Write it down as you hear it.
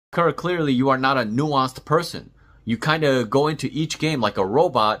Kerr, clearly you are not a nuanced person. You kind of go into each game like a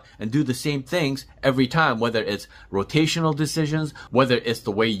robot and do the same things every time, whether it's rotational decisions, whether it's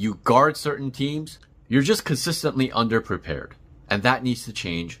the way you guard certain teams. You're just consistently underprepared. And that needs to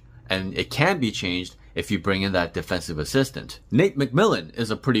change. And it can be changed if you bring in that defensive assistant. Nate McMillan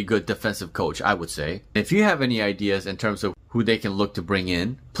is a pretty good defensive coach, I would say. If you have any ideas in terms of who they can look to bring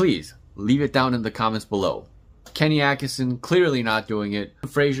in, please leave it down in the comments below. Kenny Atkinson, clearly not doing it.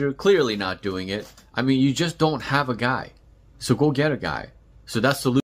 Frazier, clearly not doing it. I mean, you just don't have a guy. So go get a guy. So that's the solution.